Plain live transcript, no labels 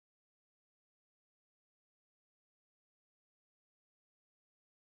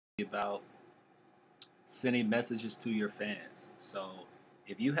about sending messages to your fans. So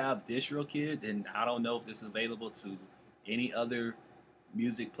if you have Distrokid, then I don't know if this is available to any other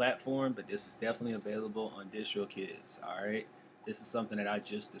music platform, but this is definitely available on Distrokids. All right, this is something that I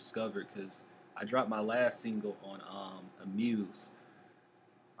just discovered because I dropped my last single on Amuse.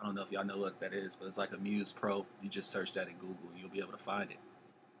 I don't know if y'all know what that is, but it's like Amuse Pro. You just search that in Google and you'll be able to find it.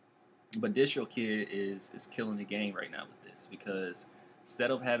 But Distrokid is killing the game right now with this because instead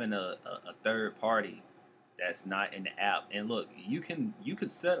of having a third party that's not in the app, and look, you can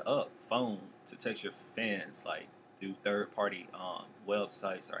set up phone to text your fans like through third party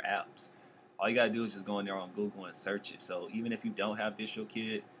websites or apps. All you gotta do is just go in there on Google and search it. So even if you don't have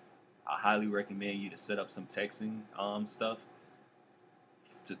Distrokid, I highly recommend you to set up some texting stuff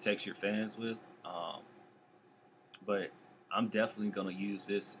to text your fans with. But I'm definitely gonna use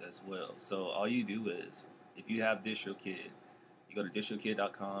this as well. So all you do is, if you have DistroKid, you go to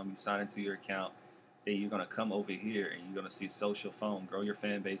distrokid.com, you sign into your account, then you're gonna come over here and you're gonna see social phone, grow your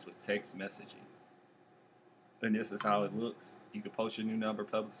fan base with text messaging. And this is how it looks. You can post your new number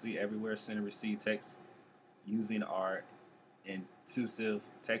publicly everywhere, send and receive text using our intuitive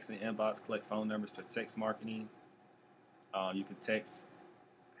texting inbox, collect phone numbers for text marketing. You can text,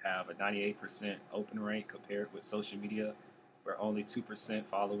 have a 98% open rate compared with social media, where only 2%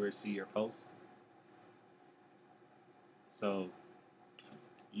 followers see your posts. So,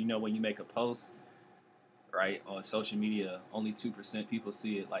 when you make a post, right, on social media, only 2% people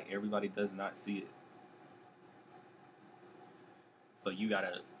see it. Like everybody does not see it. So you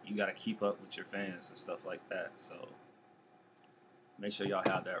gotta keep up with your fans and stuff like that. So make sure y'all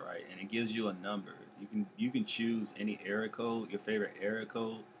have that right. And it gives you a number. You can choose any area code, your favorite area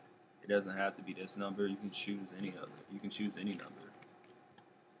code. It doesn't have to be this number. You can choose any other. You can choose any number.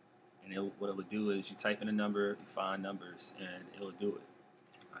 And what it would do is you type in a number, you find numbers, and it will do it.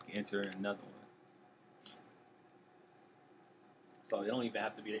 I can enter in another one. So it don't even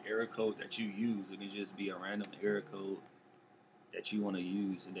have to be the area code that you use. It can just be a random area code that you want to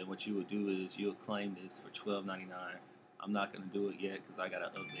use. And then what you would do is you'll claim this for $12.99. I'm not going to do it yet because I got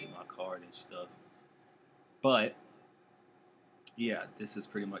to update my card and stuff. But yeah, this is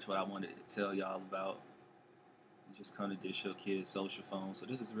pretty much what I wanted to tell y'all about. You just kind of Distrokid social phone. So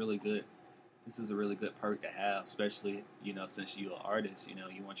this is really good. This is a really good perk to have, especially, since you're an artist,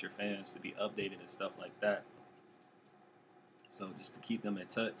 you want your fans to be updated and stuff like that. So just to keep them in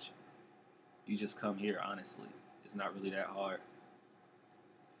touch, you just come here, honestly. It's not really that hard.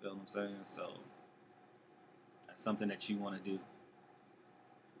 Feel what I'm saying? So that's something that you want to do.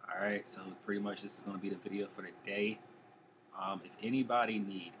 Alright, so pretty much this is going to be the video for the day. If anybody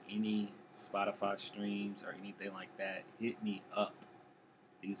need any Spotify streams or anything like that, hit me up.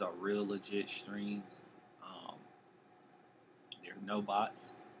 These are real legit streams. There are no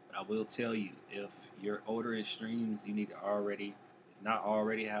bots. But I will tell you, if you're ordering streams, you need to already, if not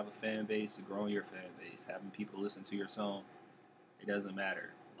already, have a fan base, growing your fan base, having people listen to your song. It doesn't matter.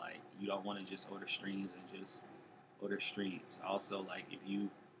 Like, you don't want to just order streams and just order streams. Also, like, if you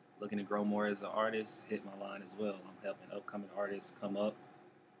looking to grow more as an artist, hit my line as well. I'm helping upcoming artists come up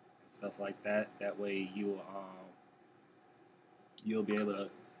and stuff like that. That way you'll be able to,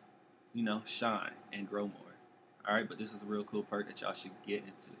 shine and grow more. All right, but this is a real cool perk that y'all should get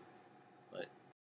into.